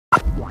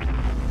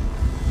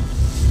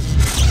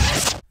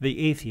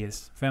The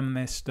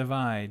atheist-feminist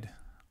divide.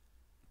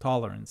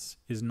 Tolerance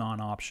is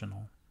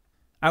non-optional.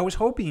 I was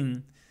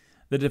hoping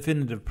the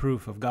definitive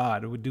proof of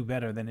God would do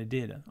better than it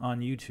did on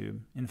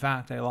YouTube. In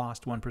fact, I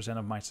lost 1%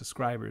 of my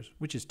subscribers,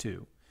 which is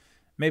 2.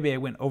 Maybe I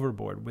went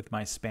overboard with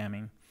my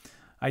spamming.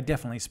 I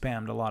definitely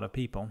spammed a lot of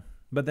people.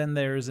 But then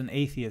there is an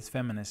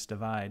atheist-feminist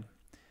divide.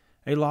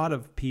 A lot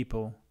of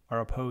people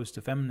are opposed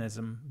to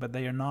feminism, but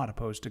they are not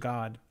opposed to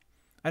God.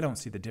 I don't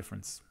see the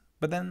difference.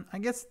 But then I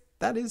guess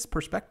that is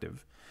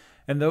perspective.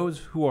 And those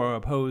who are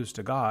opposed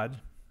to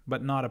God,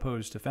 but not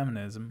opposed to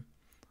feminism,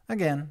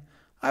 again,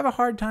 I have a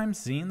hard time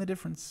seeing the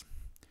difference.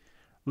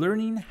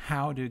 Learning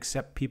how to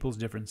accept people's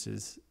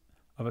differences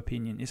of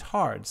opinion is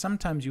hard.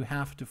 Sometimes you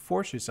have to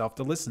force yourself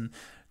to listen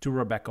to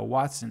Rebecca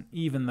Watson,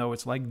 even though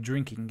it's like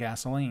drinking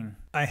gasoline.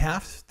 I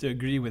have to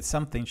agree with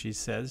something she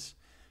says.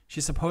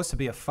 She's supposed to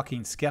be a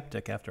fucking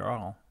skeptic after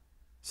all.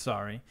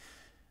 Sorry.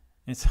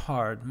 It's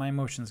hard. My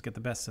emotions get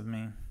the best of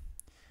me.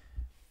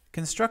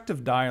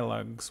 Constructive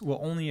dialogues will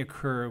only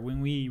occur when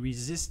we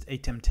resist a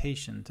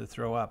temptation to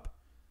throw up,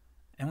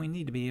 and we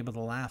need to be able to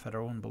laugh at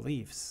our own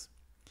beliefs.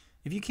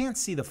 If you can't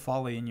see the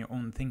folly in your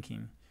own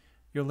thinking,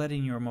 you're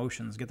letting your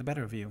emotions get the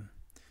better of you.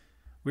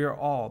 We are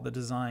all the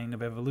design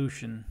of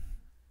evolution,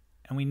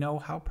 and we know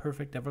how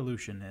perfect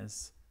evolution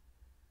is.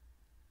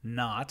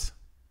 Not.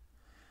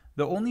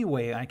 The only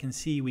way I can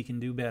see we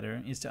can do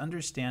better is to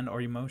understand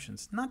our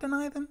emotions, not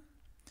deny them.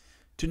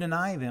 To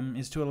deny them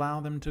is to allow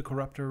them to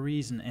corrupt our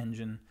reason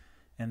engine,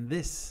 and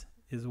this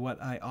is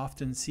what I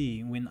often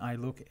see when I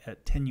look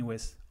at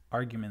tenuous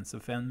arguments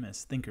of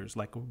feminist thinkers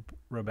like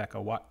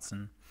Rebecca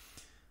Watson.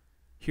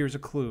 Here's a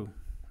clue.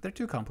 They're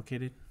too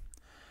complicated.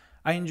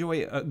 I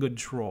enjoy a good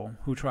troll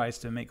who tries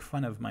to make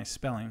fun of my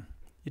spelling.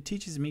 It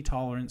teaches me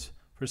tolerance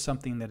for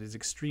something that is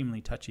extremely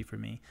touchy for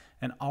me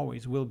and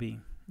always will be.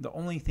 The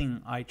only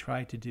thing I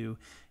try to do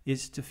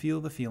is to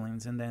feel the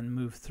feelings and then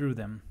move through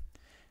them.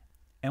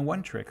 And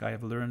one trick I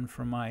have learned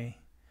from my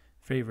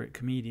favorite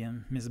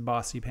comedian, Miss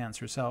Bossy Pants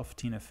herself,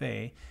 Tinia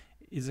Fey,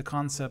 is a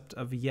concept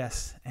of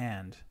yes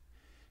and.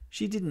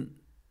 She didn't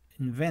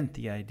invent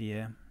the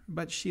idea,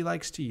 but she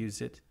likes to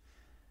use it.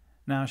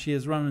 Now, she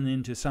has run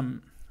into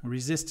some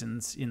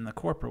resistance in the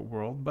corporate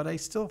world, but I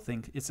still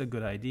think it's a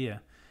good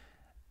idea.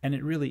 And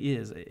it really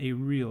is a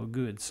real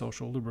good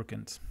social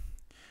lubricant.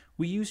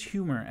 We use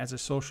humor as a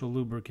social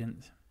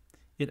lubricant.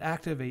 It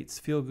activates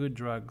feel-good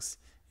drugs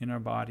in our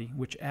body,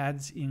 which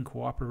adds in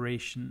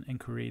cooperation and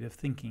creative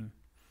thinking.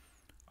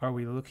 Are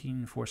we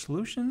looking for a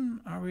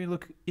solution? Are we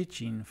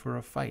itching for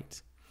a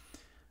fight?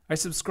 I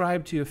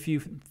subscribe to a few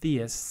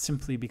theists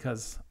simply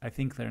because I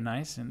think they're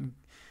nice and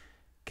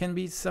can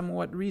be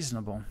somewhat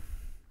reasonable.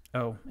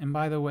 Oh, and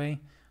by the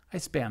way, I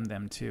spam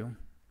them too.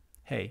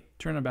 Hey,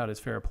 turnabout is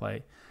fair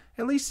play,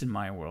 at least in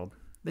my world.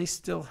 They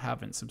still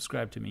haven't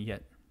subscribed to me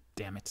yet.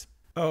 Damn it.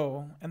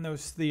 Oh, and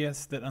those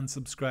theists that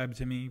unsubscribe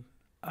to me,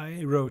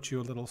 I wrote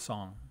you a little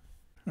song.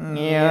 You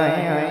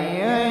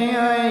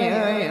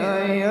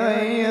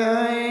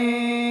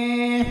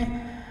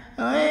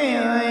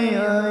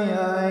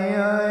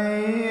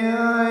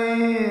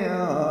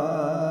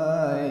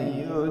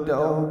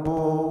don't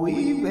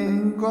believe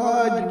in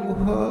God, you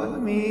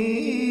hurt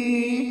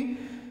me.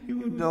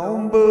 You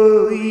don't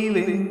believe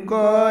in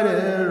God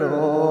at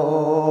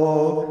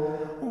all.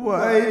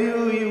 Why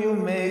do you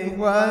make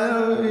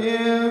fun of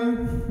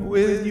him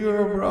with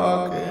your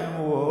rock and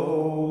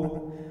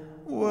roll?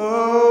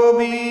 Woe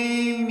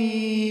be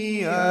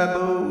me, I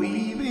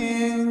believe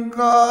in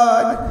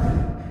God.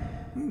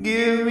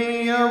 Give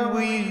me a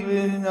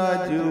reason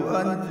not to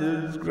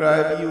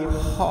unsubscribe, you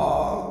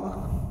hog.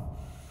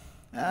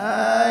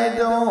 I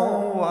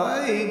don't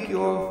like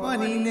your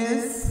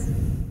funniness.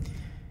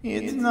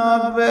 It's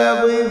not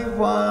very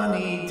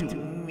funny to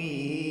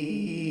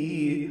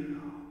me.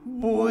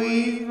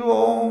 Please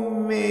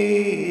don't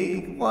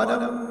make fun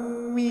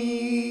of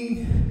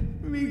me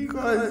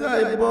because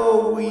I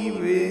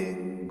believe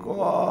in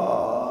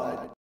God.